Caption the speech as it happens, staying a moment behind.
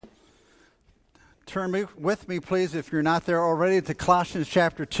with me, please, if you're not there already, to Colossians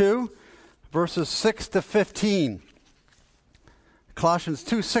chapter 2, verses 6 to 15. Colossians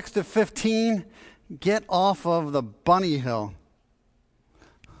 2, 6 to 15, get off of the bunny hill.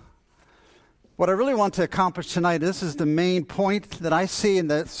 What I really want to accomplish tonight, this is the main point that I see in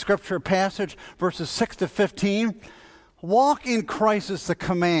the scripture passage, verses 6 to 15. Walk in Christ is the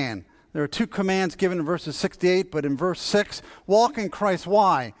command. There are two commands given in verses 6 to 8, but in verse 6, walk in Christ.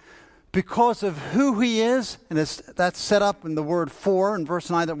 Why? Because of who he is, and that's set up in the word for in verse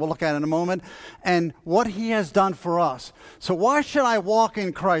 9 that we'll look at in a moment, and what he has done for us. So why should I walk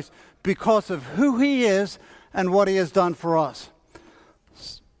in Christ? Because of who he is and what he has done for us.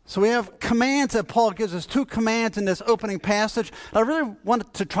 So we have commands that Paul gives us, two commands in this opening passage. I really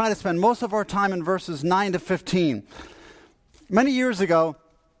wanted to try to spend most of our time in verses 9 to 15. Many years ago,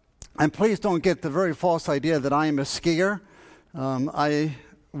 and please don't get the very false idea that I am a skier. I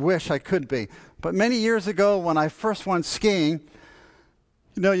wish I could be. But many years ago when I first went skiing,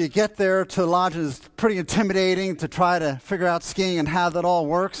 you get there to the lodge and it's pretty intimidating to try to figure out skiing and how that all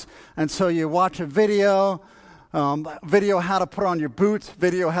works. And so you watch a video how to put on your boots,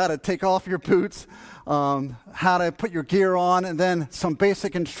 video how to take off your boots, how to put your gear on, and then some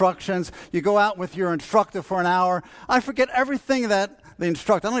basic instructions. You go out with your instructor for an hour. I forget everything that the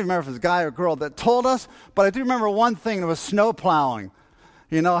instructor, I don't even remember if it was a guy or girl that told us, but I do remember one thing, it was snow plowing.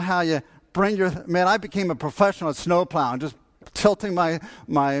 You know how you bring I became a professional at snow plowing, just tilting my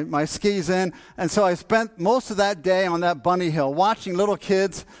skis in. And so I spent most of that day on that bunny hill watching little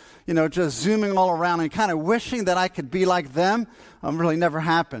kids, just zooming all around and kind of wishing that I could be like them. Really never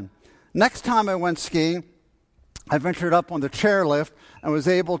happened. Next time I went skiing, I ventured up on the chairlift and was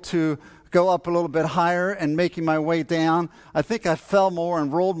able to go up a little bit higher and making my way down. I think I fell more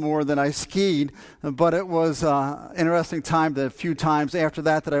and rolled more than I skied, but it was an interesting time the few times after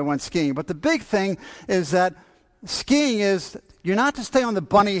that I went skiing. But the big thing is that skiing you're not to stay on the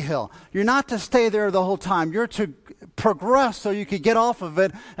bunny hill. You're not to stay there the whole time. You're to progress so you could get off of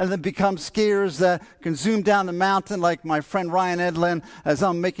it and then become skiers that can zoom down the mountain like my friend Ryan Edlin. As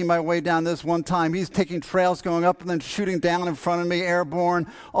I'm making my way down this one time, he's taking trails going up and then shooting down in front of me, airborne,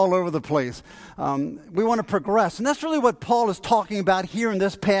 all over the place. We want to progress. And that's really what Paul is talking about here in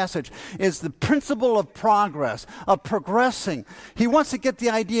this passage, is the principle of progress, of progressing. He wants to get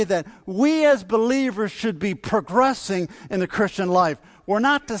the idea that we as believers should be progressing in the Christian life. We're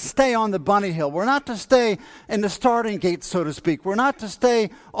not to stay on the bunny hill. We're not to stay in the starting gate, so to speak. We're not to stay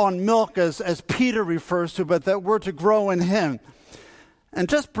on milk, as Peter refers to, but that we're to grow in him. And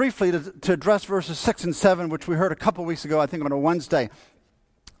just briefly to address verses 6 and 7, which we heard a couple weeks ago, I think on a Wednesday,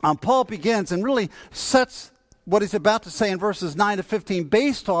 Paul begins and really sets what he's about to say in verses 9 to 15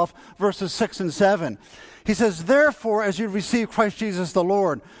 based off verses 6 and 7. He says, therefore, as you receive Christ Jesus the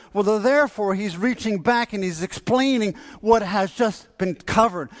Lord. Well, therefore, he's reaching back and he's explaining what has just been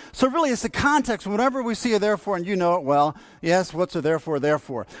covered. So really, it's the context. Whenever we see a therefore, and you know it well, yes, what's a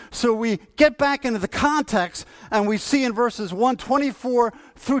therefore? So we get back into the context, and we see in verses 1:24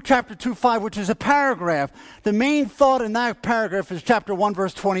 through chapter 2:5, which is a paragraph. The main thought in that paragraph is chapter 1,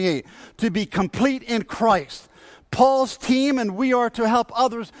 verse 28, to be complete in Christ. Paul's team, and we are to help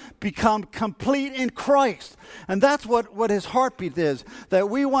others become complete in Christ. And that's what his heartbeat is, that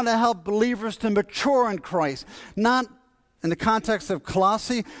we want to help believers to mature in Christ. Not in the context of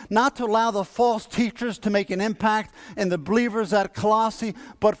Colossae, not to allow the false teachers to make an impact in the believers at Colossae,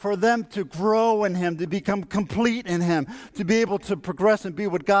 but for them to grow in him, to become complete in him, to be able to progress and be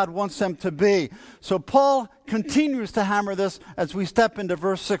what God wants them to be. So Paul continues to hammer this as we step into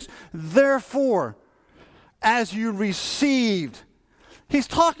verse 6. Therefore, as you received. He's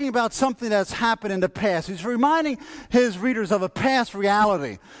talking about something that's happened in the past. He's reminding his readers of a past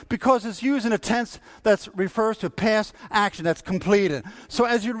reality because it's used in a tense that refers to past action that's completed. So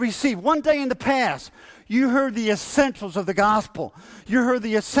as you receive, one day in the past, you heard the essentials of the gospel. You heard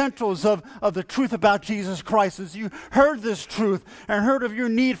the essentials of the truth about Jesus Christ. As you heard this truth and heard of your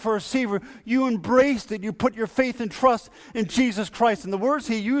need for a Savior, you embraced it. You put your faith and trust in Jesus Christ. And the words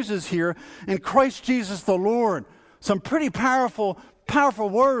he uses here, in Christ Jesus the Lord, some pretty powerful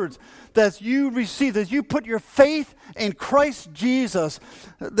words that you receive, that you put your faith in Christ Jesus.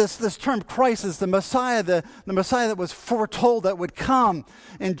 This term Christ is the Messiah, the Messiah that was foretold that would come,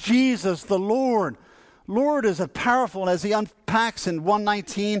 in Jesus the Lord. Lord is a powerful, as he unpacks in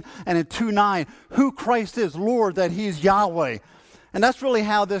 1:19 and in 2:9, who Christ is, Lord, that he's Yahweh. And that's really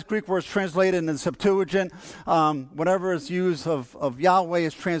how this Greek word is translated in the Septuagint. Whenever it's used of Yahweh,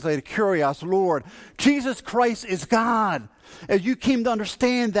 is translated Kyrios, Lord. Jesus Christ is God. As you came to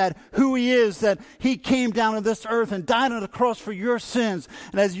understand that who he is, that he came down to this earth and died on the cross for your sins,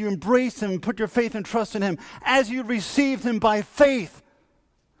 and as you embrace him and put your faith and trust in him, as you received him by faith,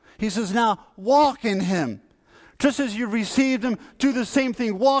 he says, now walk in him. Just as you received him, do the same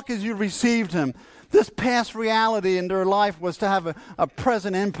thing. Walk as you received him. This past reality in their life was to have a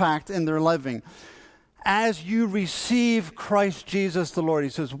present impact in their living. As you receive Christ Jesus the Lord, he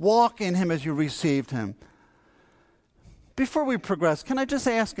says, walk in him as you received him. Before we progress, can I just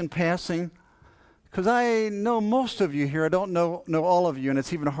ask in passing, because I know most of you here, I don't know all of you, and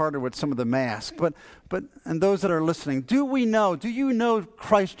it's even harder with some of the masks, but and those that are listening, do you know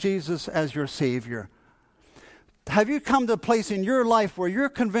Christ Jesus as your Savior? Have you come to a place in your life where you're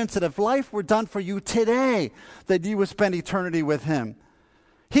convinced that if life were done for you today, that you would spend eternity with him?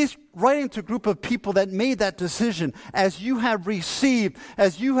 He's writing to a group of people that made that decision. As you have received,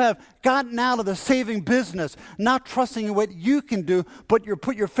 as you have gotten out of the saving business, not trusting in what you can do, but you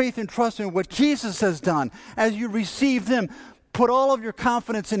put your faith and trust in what Jesus has done. As you receive him, put all of your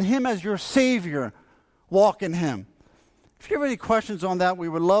confidence in him as your Savior. Walk in him. If you have any questions on that, we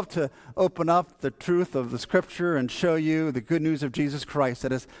would love to open up the truth of the Scripture and show you the good news of Jesus Christ.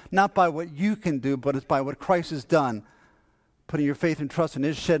 That it's not by what you can do, but it's by what Christ has done. Putting your faith and trust in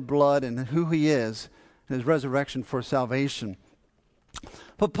his shed blood and who he is and his resurrection for salvation.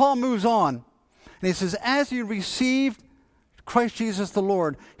 But Paul moves on, and he says, as you received Christ Jesus the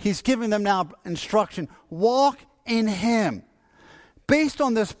Lord, he's giving them now instruction. Walk in him. Based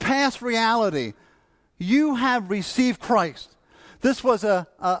on this past reality, you have received Christ. This was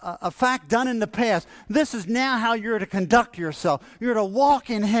a fact done in the past. This is now how you're to conduct yourself. You're to walk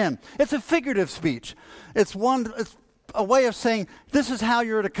in him. It's a figurative speech. It's a way of saying this is how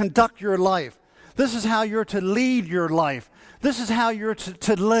you're to conduct your life. This is how you're to lead your life. This is how you're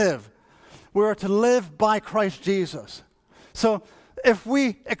to live. We're to live by Christ Jesus. So if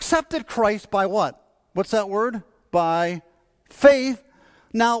we accepted Christ by what? What's that word? By faith.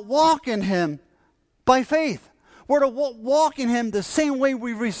 Now walk in him by faith. We're to walk in him the same way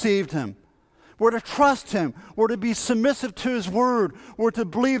we received him. We're to trust him. We're to be submissive to his word. We're to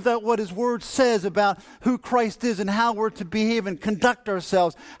believe that what his word says about who Christ is and how we're to behave and conduct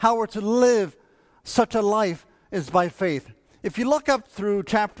ourselves, how we're to live such a life is by faith. If you look up through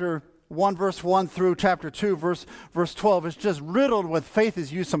chapter 1, verse 1 through chapter 2, verse 12, it's just riddled with faith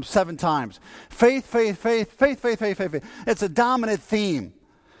is used some 7 times. Faith, faith, faith, faith, faith, faith, faith, faith. It's a dominant theme.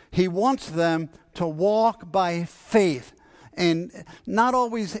 He wants them to walk by faith. And not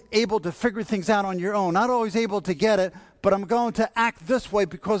always able to figure things out on your own, not always able to get it, but I'm going to act this way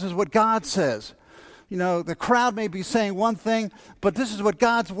because it's what God says. You know, the crowd may be saying one thing, but this is what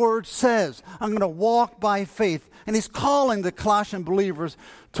God's word says. I'm going to walk by faith. And he's calling the Colossian believers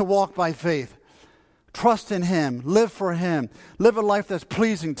to walk by faith. Trust in him, live for him, live a life that's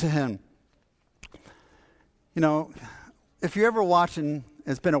pleasing to him. You know, if you're ever watching,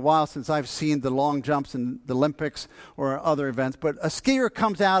 it's been a while since I've seen the long jumps in the Olympics or other events, but a skier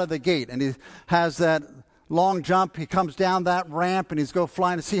comes out of the gate and he has that long jump. He comes down that ramp and he's go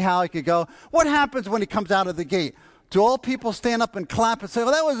flying to see how he could go. What happens when he comes out of the gate? Do all people stand up and clap and say,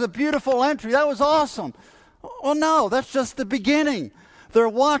 well, that was a beautiful entry. That was awesome. Well, no, that's just the beginning. They're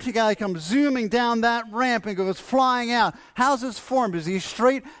watching a guy come zooming down that ramp and goes flying out. How's this formed? Is he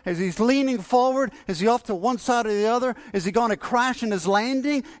straight? Is he leaning forward? Is he off to one side or the other? Is he going to crash in his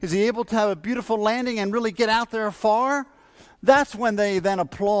landing? Is he able to have a beautiful landing and really get out there far? That's when they then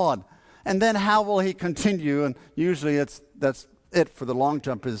applaud. And then how will he continue? And usually that's it for the long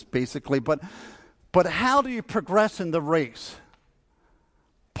jump is basically. But how do you progress in the race?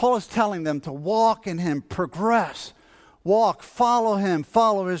 Paul is telling them to walk in him, progress. Walk, follow him,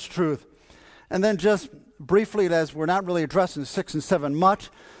 follow his truth. And then just briefly, as we're not really addressing 6 and 7 much,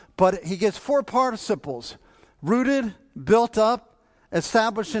 but he gives 4 participles. Rooted, built up,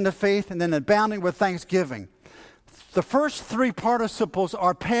 established in the faith, and then abounding with thanksgiving. The first 3 participles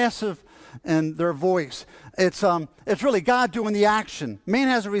are passive in their voice. It's really God doing the action. Man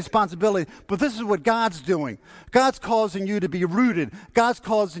has a responsibility, but this is what God's doing. God's causing you to be rooted. God's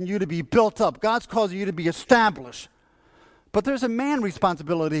causing you to be built up. God's causing you to be established. But there's a man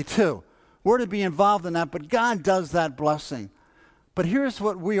responsibility too. We're to be involved in that, but God does that blessing. But here's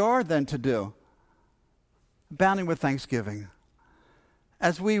what we are then to do. Abounding with thanksgiving.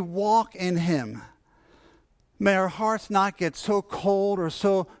 As we walk in him, may our hearts not get so cold or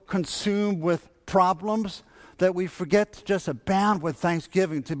so consumed with problems that we forget to just abound with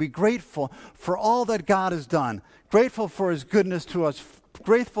thanksgiving, to be grateful for all that God has done, grateful for his goodness to us,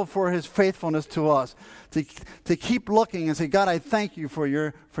 grateful for his faithfulness to us, to keep looking and say, God, I thank you for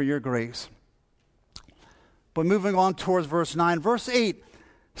your grace. But moving on towards verse 9. Verse 8,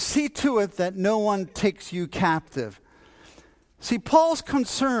 see to it that no one takes you captive. See, Paul's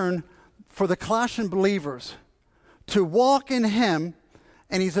concern for the Colossian believers to walk in him,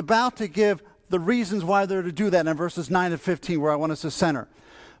 and he's about to give the reasons why they're to do that in verses 9 to 15, where I want us to center.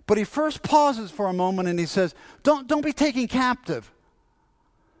 But he first pauses for a moment and he says, don't be taken captive.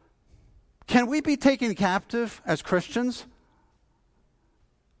 Can we be taken captive as Christians?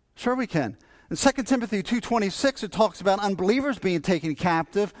 Sure we can. In 2 Timothy 2:26, it talks about unbelievers being taken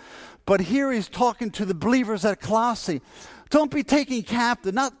captive, but here he's talking to the believers at Colossae. Don't be taken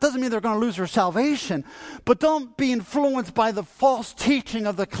captive. Doesn't mean they're going to lose their salvation, but don't be influenced by the false teaching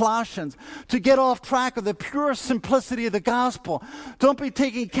of the Colossians to get off track of the pure simplicity of the gospel. Don't be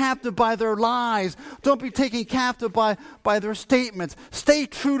taken captive by their lies. Don't be taken captive by their statements. Stay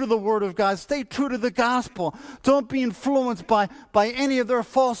true to the Word of God. Stay true to the gospel. Don't be influenced by any of their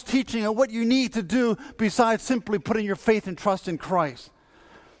false teaching of what you need to do besides simply putting your faith and trust in Christ.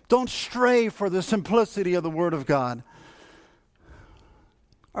 Don't stray for the simplicity of the Word of God.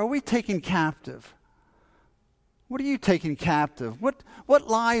 Are we taken captive? What are you taking captive? What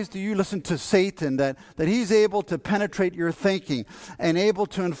lies do you listen to Satan that he's able to penetrate your thinking and able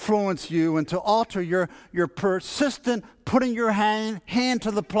to influence you and to alter your persistent putting your hand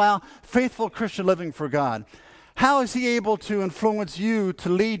to the plow, faithful Christian living for God? How is he able to influence you to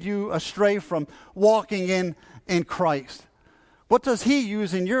lead you astray from walking in Christ? What does he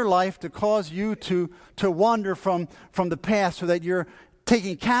use in your life to cause you to wander from the path so that you're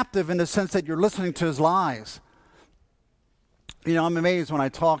taking captive in the sense that you're listening to his lies? You know, I'm amazed when I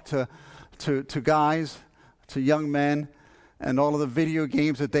talk to guys, to young men, and all of the video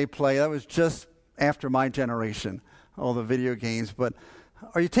games that they play. That was just after my generation, all the video games. But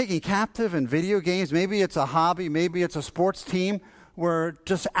are you taking captive in video games? Maybe it's a hobby, maybe it's a sports team where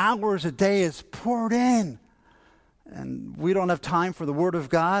just hours a day is poured in. And we don't have time for the Word of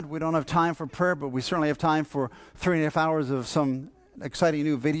God. We don't have time for prayer, but we certainly have time for 3.5 hours of some exciting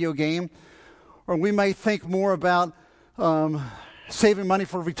new video game. Or we might think more about saving money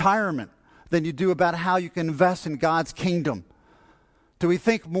for retirement than you do about how you can invest in God's kingdom. Do we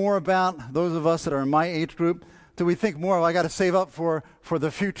think more about, those of us that are in my age group, do we think more, I got to save up for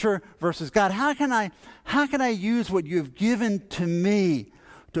the future versus God, how can I use what you've given to me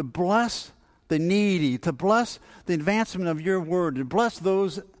to bless the needy, to bless the advancement of your word, to bless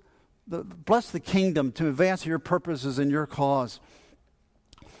bless the kingdom, to advance your purposes and your cause?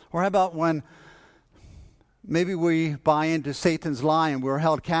 Or how about when maybe we buy into Satan's lie and we're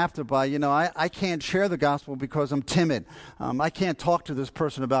held captive by, I can't share the gospel because I'm timid. I can't talk to this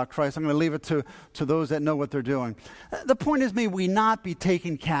person about Christ. I'm going to leave it to those that know what they're doing. The point is, may we not be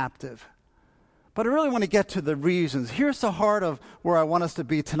taken captive. But I really want to get to the reasons. Here's the heart of where I want us to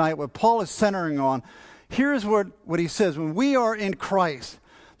be tonight, what Paul is centering on. Here's what he says. When we are in Christ,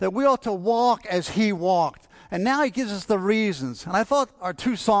 that we ought to walk as he walked. And now he gives us the reasons. And I thought our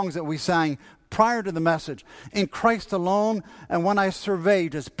two songs that we sang prior to the message, In Christ Alone and When I Survey,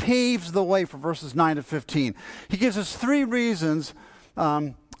 just paves the way for verses 9 to 15. He gives us three reasons.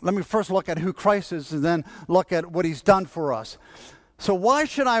 Let me first look at who Christ is and then look at what he's done for us. So why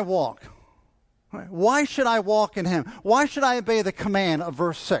should I walk? Why should I walk in him? Why should I obey the command of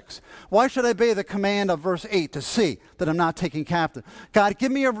verse 6? Why should I obey the command of verse 8 to see that I'm not taken captive? God,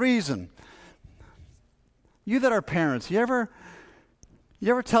 give me a reason. You that are parents, you ever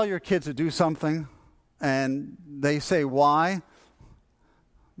tell your kids to do something and they say why?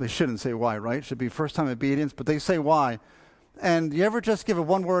 They shouldn't say why, right? It should be first time obedience, but they say why. And you ever just give a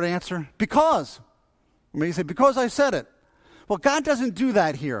one-word answer? Because. I mean, you say, because I said it. Well, God doesn't do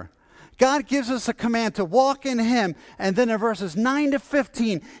that here. God gives us a command to walk in him, and then in verses 9 to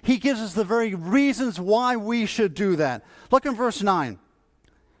 15, he gives us the very reasons why we should do that. Look in verse 9.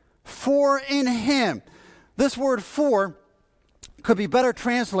 For in him. This word for could be better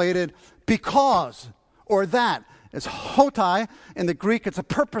translated because or that. It's hotai. In the Greek, it's a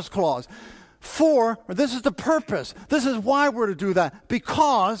purpose clause. For, or this is the purpose. This is why we're to do that.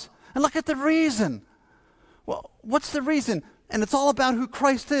 Because, and look at the reason. Well, what's the reason? And it's all about who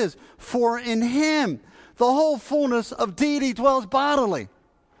Christ is. For in him, the whole fullness of deity dwells bodily.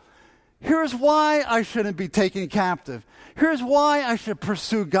 Here's why I shouldn't be taken captive. Here's why I should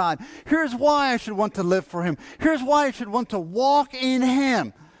pursue God. Here's why I should want to live for him. Here's why I should want to walk in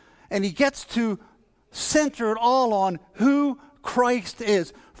him. And he gets to center it all on who Christ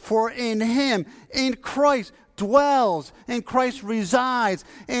is. For in him, in Christ, dwells, in Christ resides,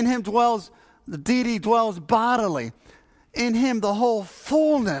 in him dwells, the deity dwells bodily. In him the whole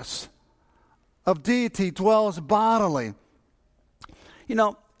fullness of deity dwells bodily. You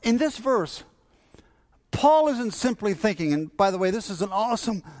know, in this verse, Paul isn't simply thinking, and by the way, this is an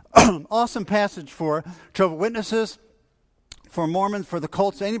awesome, awesome passage for Jehovah's Witnesses, for Mormons, for the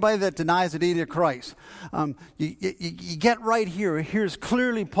cults, anybody that denies the deity of Christ. You get right here. Here's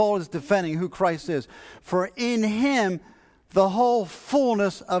clearly Paul is defending who Christ is. For in him, the whole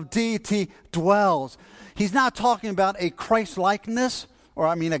fullness of deity dwells. He's not talking about a Christ-likeness,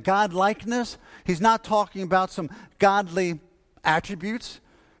 or a God-likeness. He's not talking about some godly attributes.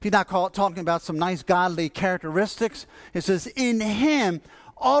 He's not talking about some nice godly characteristics. It says, in him,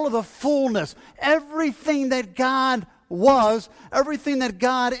 all of the fullness, everything that God was, everything that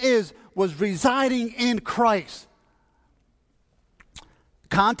God is, was residing in Christ.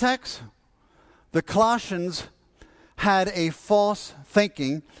 Context, the Colossians had a false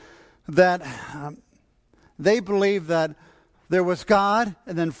thinking that they believed that there was God,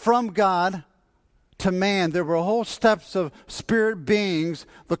 and then from God to man, there were whole steps of spirit beings.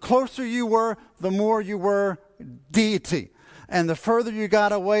 The closer you were, the more you were deity. And the further you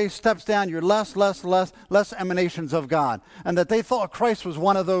got away, steps down, you're less emanations of God. And that they thought Christ was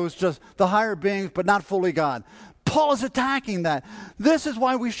one of those, just the higher beings, but not fully God. Paul is attacking that. This is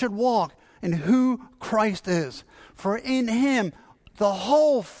why we should walk in who Christ is. For in him, the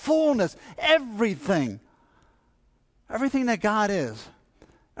whole fullness, everything that God is,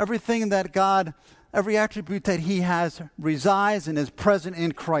 everything that God, every attribute that he has resides and is present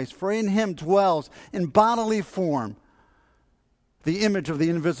in Christ. For in him dwells in bodily form the image of the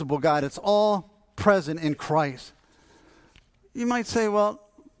invisible God. It's all present in Christ. You might say, well,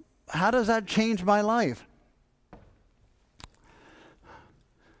 how does that change my life?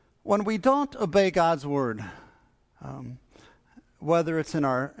 When we don't obey God's word, whether it's in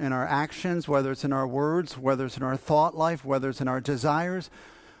our actions, whether it's in our words, whether it's in our thought life, whether it's in our desires,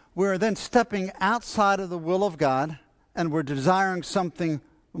 we're then stepping outside of the will of God, and we're desiring something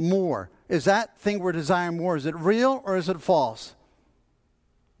more. Is that thing we're desiring more, is it real or is it false?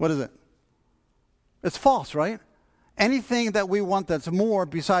 What is it? It's false, right? Anything that we want that's more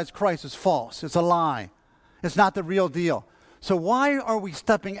besides Christ is false. It's a lie. It's not the real deal. So why are we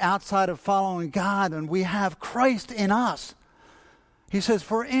stepping outside of following God when we have Christ in us? He says,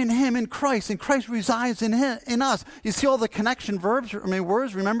 for in him, in Christ, and Christ resides in us. You see all the connection verbs,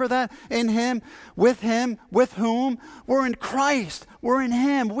 words, remember that? In him, with whom? We're in Christ. We're in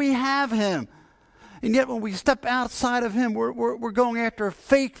him. We have him. And yet when we step outside of him, we're going after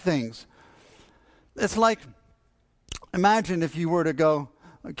fake things. It's like, imagine if you were to go,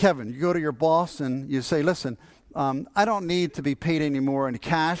 Kevin, you go to your boss and you say, listen, I don't need to be paid anymore in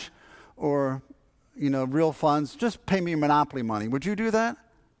cash or, real funds. Just pay me Monopoly money. Would you do that?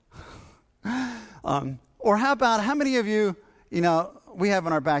 Or how many of you, we have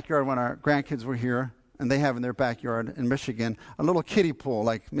in our backyard when our grandkids were here, and they have in their backyard in Michigan, a little kiddie pool,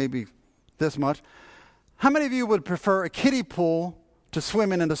 like maybe this much. How many of you would prefer a kiddie pool to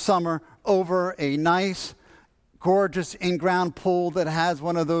swim in the summer over a nice, gorgeous in-ground pool that has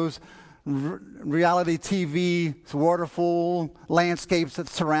one of those reality TV waterfall landscapes that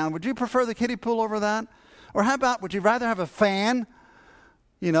surround? Would you prefer the kiddie pool over that? Or how about, would you rather have a fan,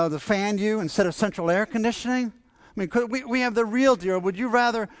 to fan you instead of central air conditioning? We have the real deal. Would you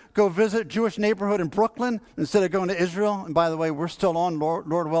rather go visit Jewish neighborhood in Brooklyn instead of going to Israel? And by the way, we're still on, Lord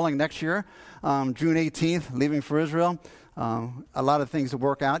willing, next year, June 18th, leaving for Israel. A lot of things to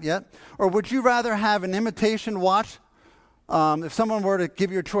work out yet. Or would you rather have an imitation watch? If someone were to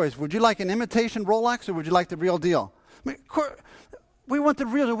give you a choice, would you like an imitation Rolex or would you like the real deal? We want the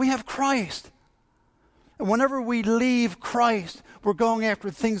real deal. We have Christ. And whenever we leave Christ, we're going after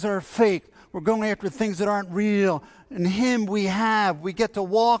things that are fake. We're going after things that aren't real. In him we get to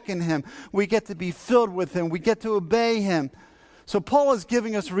walk in him. We get to be filled with him. We get to obey him. So Paul is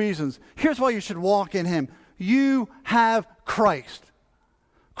giving us reasons. Here's why you should walk in him. You have Christ.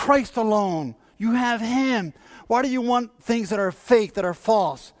 Christ alone. You have him. Why do you want things that are fake, that are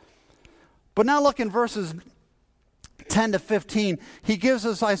false? But now look in verses 10 to 15. He gives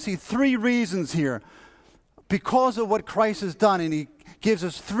us, I see, 3 reasons here. Because of what Christ has done, and he gives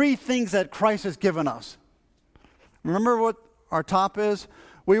us 3 things that Christ has given us. Remember what our top is?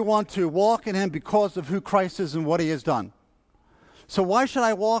 We want to walk in him because of who Christ is and what he has done. So why should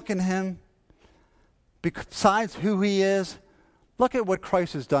I walk in him? Besides who he is, look at what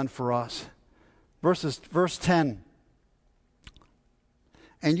Christ has done for us. Verse 10.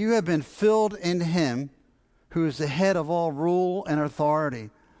 And you have been filled in him who is the head of all rule and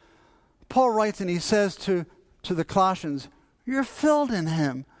authority. Paul writes and he says to to the Colossians, you're filled in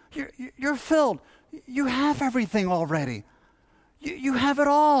him. You're filled. You have everything already. You have it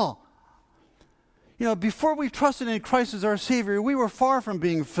all. You know, before we trusted in Christ as our Savior, we were far from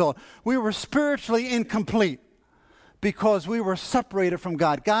being filled. We were spiritually incomplete because we were separated from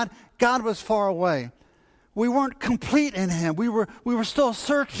God. God was far away. We weren't complete in him. We were still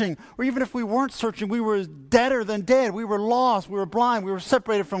searching. Or even if we weren't searching, we were deader than dead. We were lost. We were blind. We were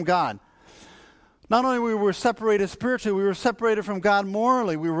separated from God. Not only were we separated spiritually, we were separated from God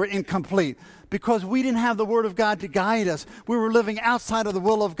morally. We were incomplete because we didn't have the Word of God to guide us. We were living outside of the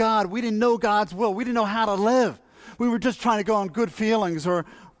will of God. We didn't know God's will. We didn't know how to live. We were just trying to go on good feelings or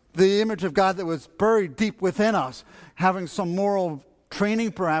the image of God that was buried deep within us, having some moral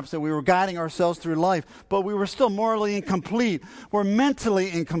training perhaps that we were guiding ourselves through life, but we were still morally incomplete. We're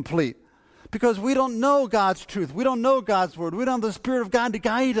mentally incomplete because we don't know God's truth. We don't know God's Word. We don't have the Spirit of God to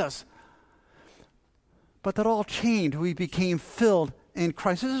guide us. But that all changed. We became filled in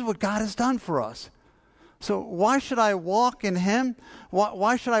Christ. This is what God has done for us. So why should I walk in him?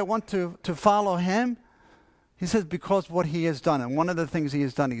 Why should I want to follow him? He says because of what he has done. And one of the things he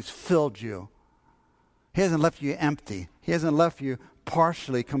has done, he's filled you. He hasn't left you empty. He hasn't left you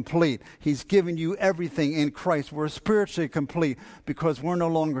partially complete. He's given you everything in Christ. We're spiritually complete because we're no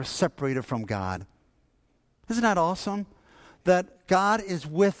longer separated from God. Isn't that awesome? That God is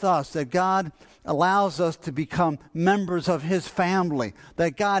with us, that God allows us to become members of his family,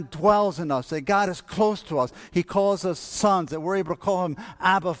 that God dwells in us, that God is close to us. He calls us sons, that we're able to call him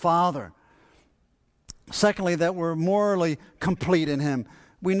Abba, Father. Secondly, that we're morally complete in him.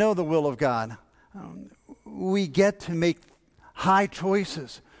 We know the will of God. We get to make high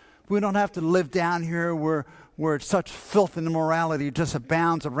choices. We don't have to live down here where such filth and immorality just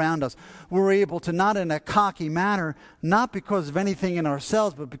abounds around us. We're able to, not in a cocky manner, not because of anything in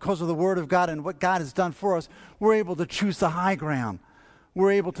ourselves, but because of the Word of God and what God has done for us, we're able to choose the high ground.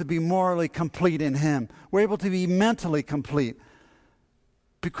 We're able to be morally complete in him. We're able to be mentally complete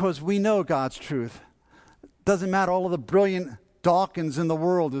because we know God's truth. Doesn't matter all of the brilliant Dawkins in the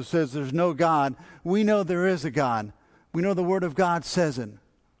world who says there's no God. We know there is a God. We know the Word of God says it.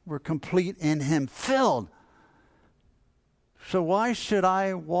 We're complete in him, filled. So why should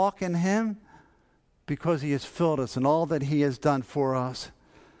I walk in him? Because he has filled us and all that he has done for us.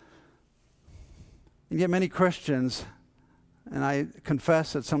 And yet many Christians, and I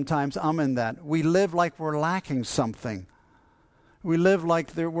confess that sometimes I'm in that, we live like we're lacking something. We live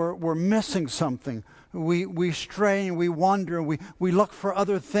like we're missing something. We stray and we wander. We look for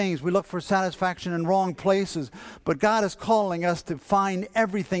other things. We look for satisfaction in wrong places. But God is calling us to find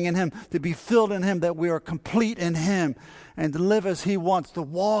everything in him, to be filled in him, that we are complete in him, and to live as he wants, to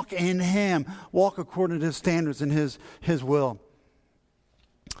walk in him, walk according to his standards and his will.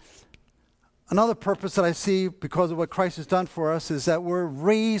 Another purpose that I see because of what Christ has done for us is that we're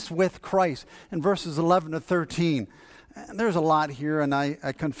raised with Christ in verses 11 to 13. And there's a lot here, and I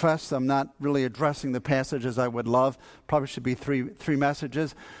confess I'm not really addressing the passage as I would love. Probably should be three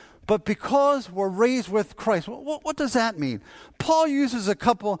messages. But because we're raised with Christ, what does that mean? Paul uses a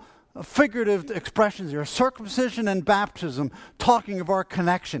couple of figurative expressions here, circumcision and baptism, talking of our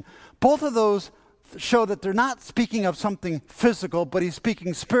connection. Both of those show that they're not speaking of something physical, but he's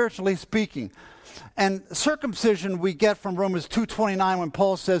speaking spiritually speaking. And circumcision we get from Romans 2:29 when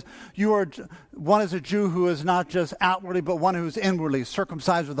Paul says, one is a Jew who is not just outwardly, but one who is inwardly,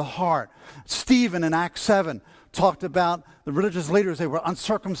 circumcised with the heart. Stephen in Acts 7 talked about the religious leaders, they were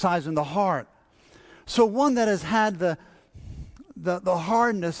uncircumcised in the heart. So one that has had the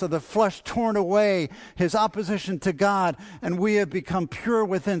hardness of the flesh torn away, his opposition to God, and we have become pure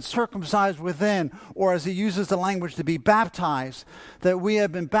within, circumcised within, or as he uses the language, to be baptized, that we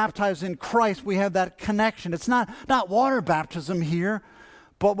have been baptized in Christ. We have that connection. It's not water baptism here,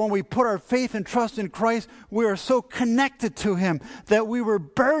 but when we put our faith and trust in Christ, we are so connected to him that we were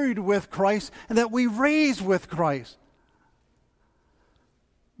buried with Christ and that we raised with Christ.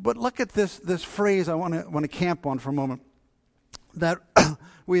 But look at this phrase I want to camp on for a moment. That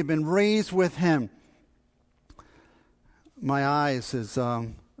we have been raised with him. My eyes is,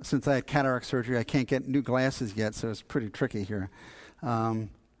 since I had cataract surgery, I can't get new glasses yet, so it's pretty tricky here. I'm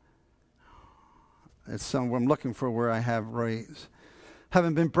looking for where I have raised.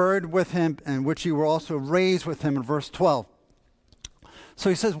 Having been buried with him, in which you were also raised with him in verse 12. So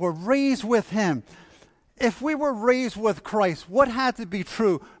he says we're raised with him. If we were raised with Christ, what had to be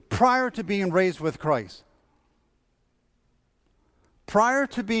true prior to being raised with Christ? Prior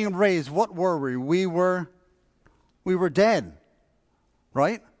to being raised, what were we? We were dead,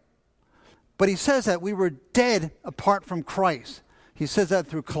 right? But he says that we were dead apart from Christ. He says that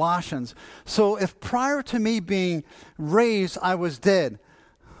through Colossians. So if prior to me being raised, I was dead,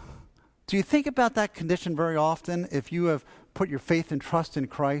 do you think about that condition very often if you have put your faith and trust in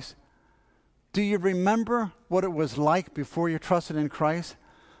Christ? Do you remember what it was like before you trusted in Christ?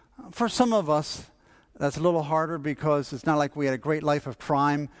 For some of us, that's a little harder because it's not like we had a great life of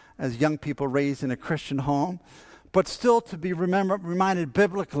crime as young people raised in a Christian home. But still to be reminded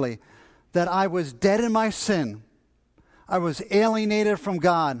biblically that I was dead in my sin. I was alienated from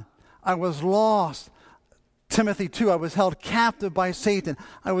God. I was lost. Timothy 2, I was held captive by Satan.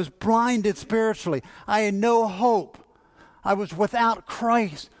 I was blinded spiritually. I had no hope. I was without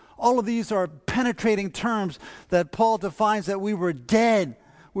Christ. All of these are penetrating terms that Paul defines that we were dead.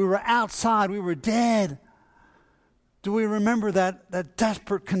 We were outside. We were dead. Do we remember that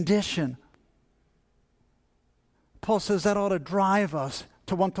desperate condition? Paul says that ought to drive us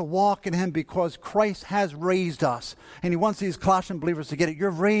to want to walk in him because Christ has raised us. And he wants these Colossian believers to get it. You're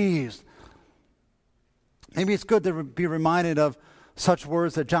raised. Maybe it's good to be reminded of such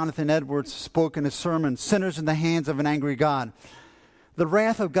words that Jonathan Edwards spoke in his sermon, sinners in the hands of an angry God. The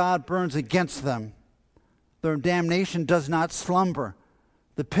wrath of God burns against them. Their damnation does not slumber.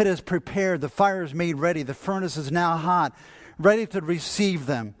 The pit is prepared. The fire is made ready. The furnace is now hot, ready to receive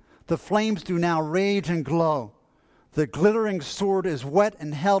them. The flames do now rage and glow. The glittering sword is wet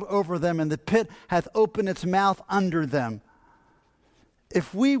and held over them, and the pit hath opened its mouth under them.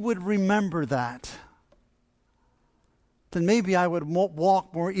 If we would remember that, then maybe I would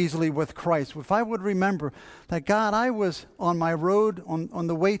walk more easily with Christ. If I would remember that, God, I was on my road on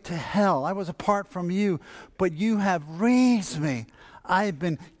the way to hell. I was apart from you, but you have raised me. I've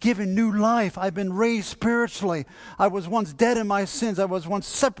been given new life. I've been raised spiritually. I was once dead in my sins. I was once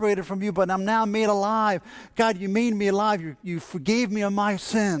separated from you, but I'm now made alive. God, you made me alive. You forgave me of my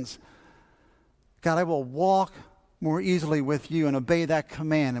sins. God, I will walk more easily with you and obey that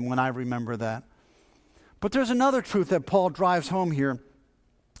command, and when I remember that. But there's another truth that Paul drives home here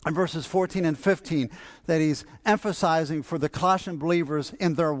in verses 14 and 15 that he's emphasizing for the Colossian believers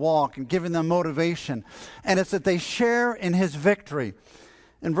in their walk and giving them motivation. And it's that they share in his victory.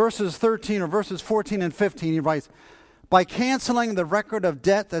 In verses 13 or verses 14 and 15, he writes, by canceling the record of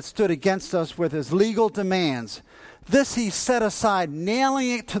debt that stood against us with his legal demands, this he set aside,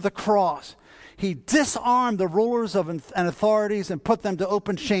 nailing it to the cross. He disarmed the rulers and authorities and put them to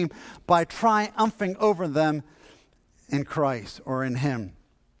open shame by triumphing over them in Christ or in him.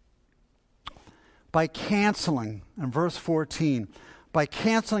 By canceling, in verse 14, by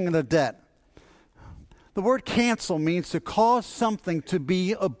canceling the debt. The word cancel means to cause something to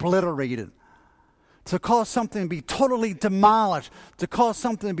be obliterated, to cause something to be totally demolished, to cause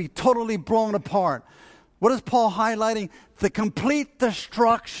something to be totally blown apart. What is Paul highlighting? The complete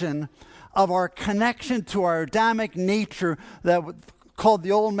destruction of our connection to our Adamic nature that called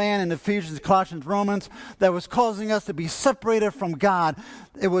the old man in Ephesians, Colossians, Romans, that was causing us to be separated from God.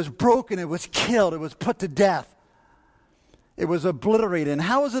 It was broken, it was killed, it was put to death. It was obliterated. And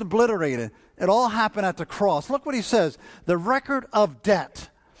how was it obliterated? It all happened at the cross. Look what he says, the record of debt.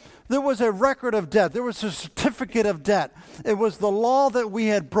 There was a record of debt. There was a certificate of debt. It was the law that we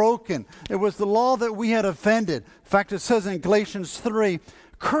had broken. It was the law that we had offended. In fact, it says in Galatians 3,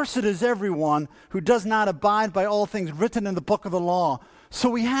 cursed is everyone who does not abide by all things written in the book of the law. So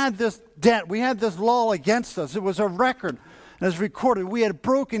we had this debt. We had this law against us. It was a record. And as recorded, we had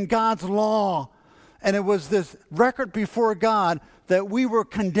broken God's law. And it was this record before God that we were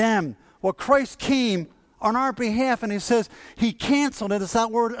condemned. Well, Christ came on our behalf, and he says he canceled it. It's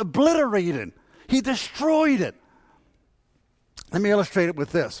that word obliterated. He destroyed it. Let me illustrate it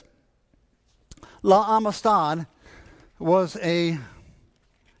with this. La Amistad was a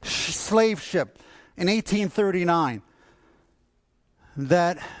slave ship in 1839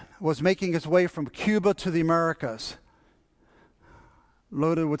 that was making its way from Cuba to the Americas,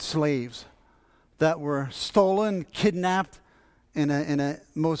 loaded with slaves that were stolen, kidnapped in a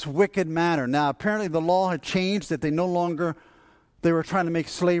most wicked manner. Now, apparently the law had changed that they were trying to make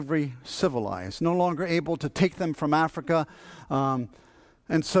slavery civilized, no longer able to take them from Africa. And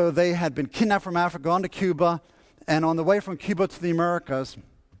so they had been kidnapped from Africa, gone to Cuba, and on the way from Cuba to the Americas,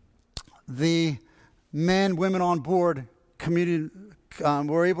 the men, women on board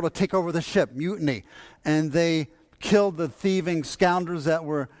were able to take over the ship, mutiny, and they killed the thieving scoundrels that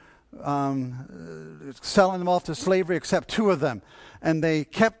were selling them off to slavery, except two of them. And they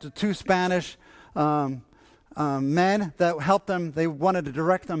kept the two Spanish men that helped them. They wanted to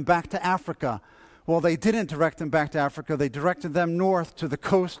direct them back to Africa. Well, they didn't direct them back to Africa. They directed them north to the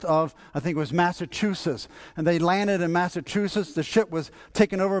coast of, I think it was Massachusetts. And they landed in Massachusetts. The ship was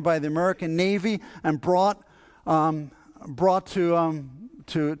taken over by the American Navy and brought brought to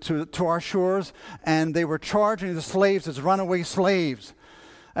our shores, and they were charging the slaves as runaway slaves.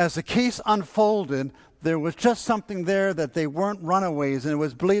 As the case unfolded, there was just something there that they weren't runaways, and it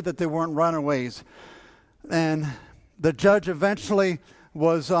was believed that they weren't runaways. And the judge eventually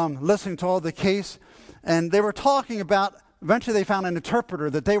was listening to all the case, and they were talking about, eventually they found an interpreter,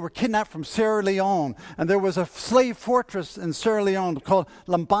 that they were kidnapped from Sierra Leone, and there was a slave fortress in Sierra Leone called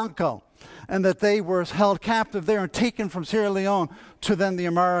Lambanco, and that they were held captive there and taken from Sierra Leone to then the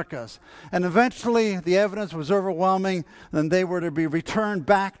Americas. And eventually the evidence was overwhelming, and they were to be returned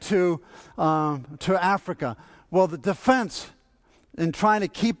back to Africa. Well, the defense, in trying to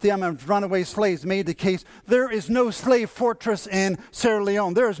keep them as runaway slaves, made the case, there is no slave fortress in Sierra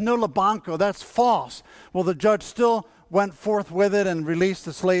Leone. There is no Lambanco. That's false. Well, the judge still went forth with it and released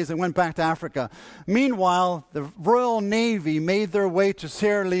the slaves and went back to Africa. Meanwhile, the Royal Navy made their way to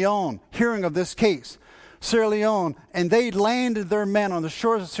Sierra Leone, hearing of this case. Sierra Leone, and they landed their men on the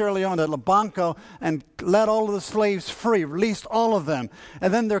shores of Sierra Leone at Lambanco and let all of the slaves free, released all of them.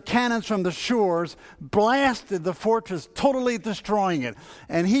 And then their cannons from the shores blasted the fortress, totally destroying it.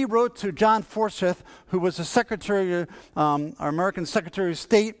 And he wrote to John Forsyth, who was the Secretary, our American Secretary of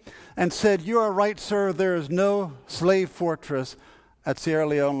State, and said, "You are right, sir, there is no slave fortress at Sierra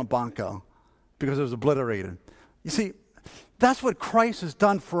Leone, Lambanco," because it was obliterated. You see, that's what Christ has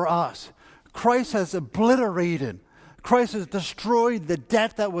done for us. Christ has obliterated. Christ has destroyed the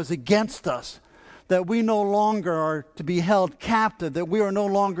debt that was against us, that we no longer are to be held captive, that we are no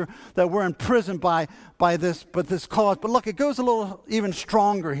longer, that we're imprisoned by this cause. But look, it goes a little even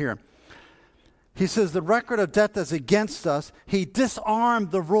stronger here. He says the record of debt that's against us, he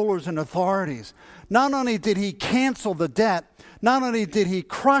disarmed the rulers and authorities. Not only did he cancel the debt, not only did he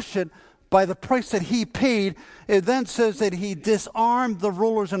crush it by the price that he paid, it then says that he disarmed the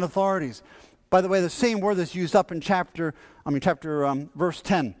rulers and authorities. By the way, the same word that's used up in verse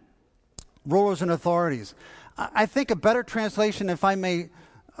 10. Rulers and authorities. I think a better translation, if I may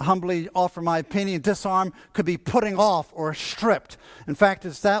humbly offer my opinion, disarm could be putting off or stripped. In fact,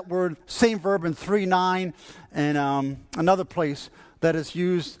 it's that word, same verb in 3:9 and another place that is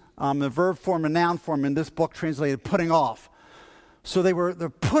used, the verb form and noun form in this book translated putting off. So they're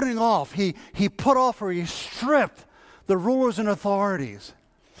putting off. He put off or he stripped the rulers and authorities.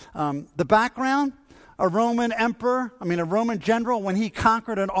 The background, a Roman general, when he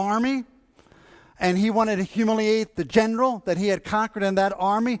conquered an army and he wanted to humiliate the general that he had conquered in that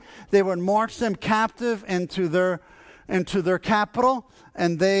army, they would march them captive into their capital,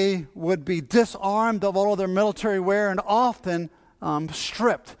 and they would be disarmed of all of their military wear and often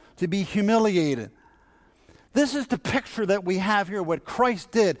stripped to be humiliated. This is the picture that we have here, what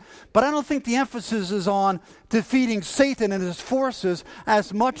Christ did. But I don't think the emphasis is on defeating Satan and his forces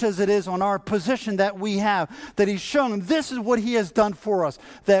as much as it is on our position that we have, that he's shown this is what he has done for us,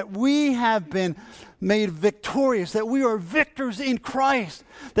 that we have been made victorious, that we are victors in Christ,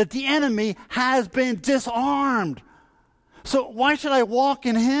 that the enemy has been disarmed. So why should I walk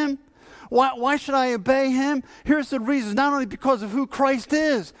in him? Why should I obey him? Here's the reason, not only because of who Christ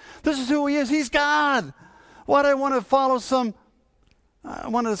is. This is who he is. He's God. Why do I want to follow I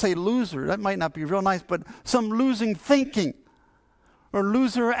wanted to say loser, that might not be real nice, but some losing thinking or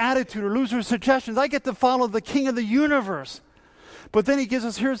loser attitude or loser suggestions? I get to follow the King of the universe. But then he gives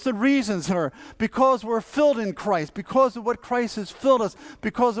us, here's the reasons here. Because we're filled in Christ, because of what Christ has filled us,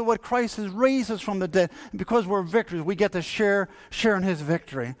 because of what Christ has raised us from the dead, and because we're victors, we get to share in his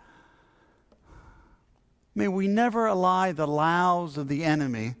victory. May we never allow the lies of the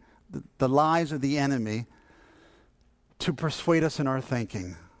enemy, the lies of the enemy, to persuade us in our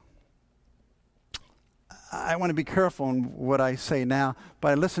thinking. I want to be careful in what I say now, but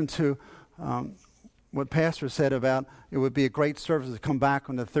I listened to what Pastor said about it would be a great service to come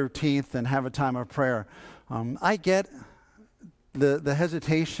back on the 13th and have a time of prayer. I get the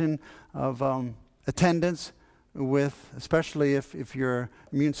hesitation of attendance with, especially if your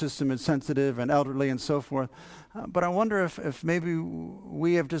immune system is sensitive and elderly and so forth. But I wonder if maybe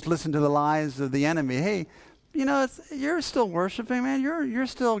we have just listened to the lies of the enemy. Hey, you're still worshiping, man. You're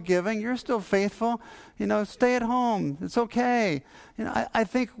still giving. You're still faithful. Stay at home. It's okay. I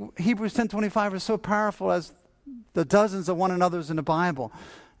think Hebrews 10:25 is so powerful as the dozens of one another's in the Bible.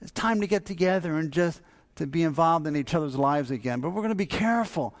 It's time to get together and just to be involved in each other's lives again. But we're going to be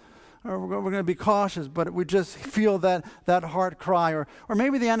careful, or we're going to be cautious. But we just feel that heart cry, or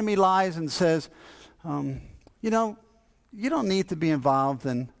maybe the enemy lies and says, you don't need to be involved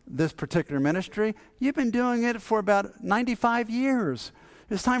in this particular ministry. You've been doing it for about 95 years.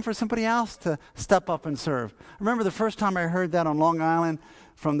 It's time for somebody else to step up and serve. I remember the first time I heard that on Long Island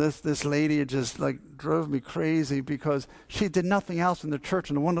from this lady. It just like drove me crazy because she did nothing else in the church,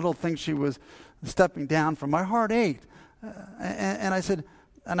 and the one little thing she was stepping down from, my heart ached. And I said,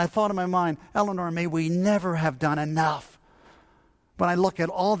 and I thought in my mind, Eleanor, may we never have done enough. When I look at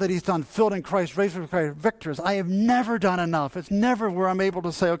all that he's done, filled in Christ, raised with Christ, victors, I have never done enough. It's never where I'm able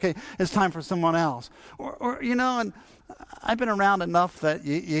to say, okay, it's time for someone else. Or and I've been around enough that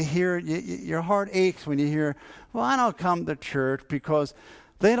you hear, your heart aches when you hear, well, I don't come to church because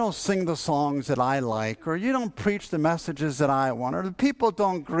they don't sing the songs that I like, or you don't preach the messages that I want, or the people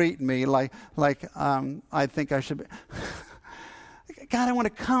don't greet me like I think I should be. God, I want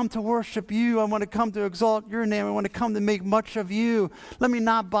to come to worship you. I want to come to exalt your name. I want to come to make much of you. Let me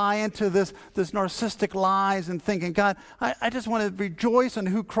not buy into this narcissistic lies and thinking, God, I just want to rejoice in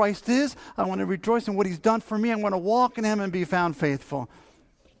who Christ is. I want to rejoice in what he's done for me. I want to walk in him and be found faithful.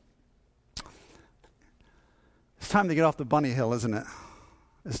 It's time to get off the bunny hill, isn't it?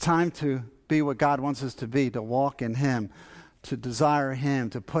 It's time to be what God wants us to be, to walk in him, to desire him,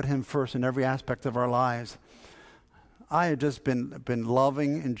 to put him first in every aspect of our lives. I have just been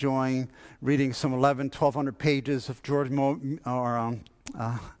loving, enjoying reading some 1,200 pages of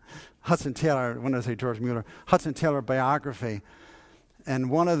Hudson Taylor. When did I say George Mueller? Hudson Taylor biography.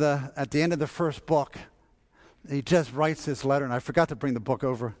 And at the end of the first book, he just writes this letter, and I forgot to bring the book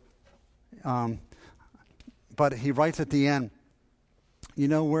over. But he writes at the end,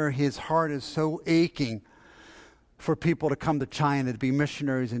 where his heart is so aching for people to come to China, to be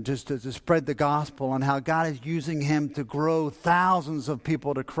missionaries and just to spread the gospel, and how God is using him to grow thousands of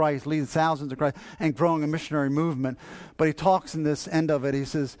people to Christ, lead thousands to Christ, and growing a missionary movement. But he talks in this end of it, he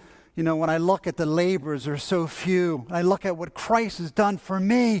says, when I look at the laborers, there are so few. I look at what Christ has done for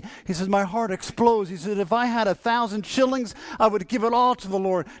me. He says, my heart explodes. He said, if I had 1,000 shillings, I would give it all to the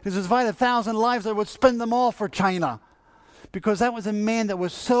Lord. He says, if I had 1,000 lives, I would spend them all for China. Because that was a man that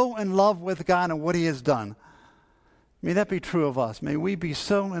was so in love with God and what he has done. May that be true of us. May we be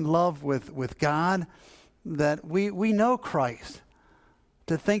so in love with God that we know Christ.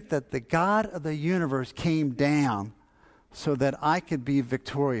 To think that the God of the universe came down so that I could be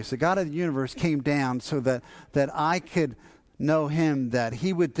victorious. The God of the universe came down so that I could know him, that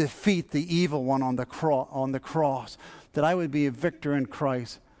he would defeat the evil one on the cross, that I would be a victor in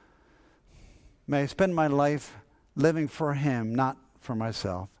Christ. May I spend my life living for him, not for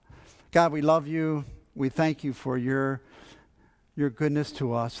myself. God, we love you. We thank you for your goodness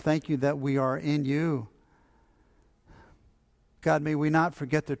to us. Thank you that we are in you. God, may we not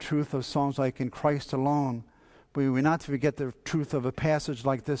forget the truth of songs like In Christ Alone. May we not forget the truth of a passage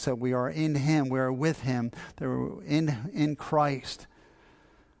like this, that we are in him, we are with him, that we're in Christ.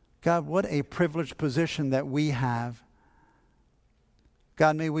 God, what a privileged position that we have.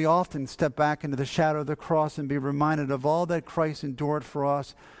 God, may we often step back into the shadow of the cross and be reminded of all that Christ endured for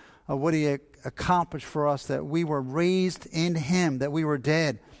us, of what he accomplished for us, that we were raised in him, that we were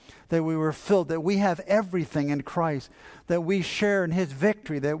dead, that we were filled, that we have everything in Christ, that we share in his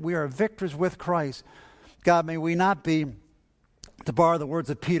victory, that we are victors with Christ. God, may we not be, to borrow the words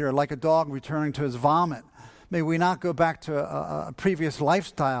of Peter, like a dog returning to his vomit. May we not go back to a previous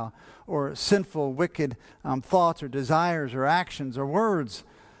lifestyle or sinful, wicked thoughts or desires or actions or words.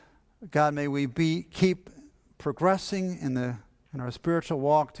 God, may we keep progressing in our spiritual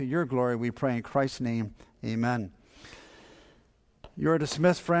walk to your glory, we pray in Christ's name. Amen. You are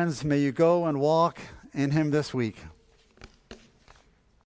dismissed, friends. May you go and walk in him this week.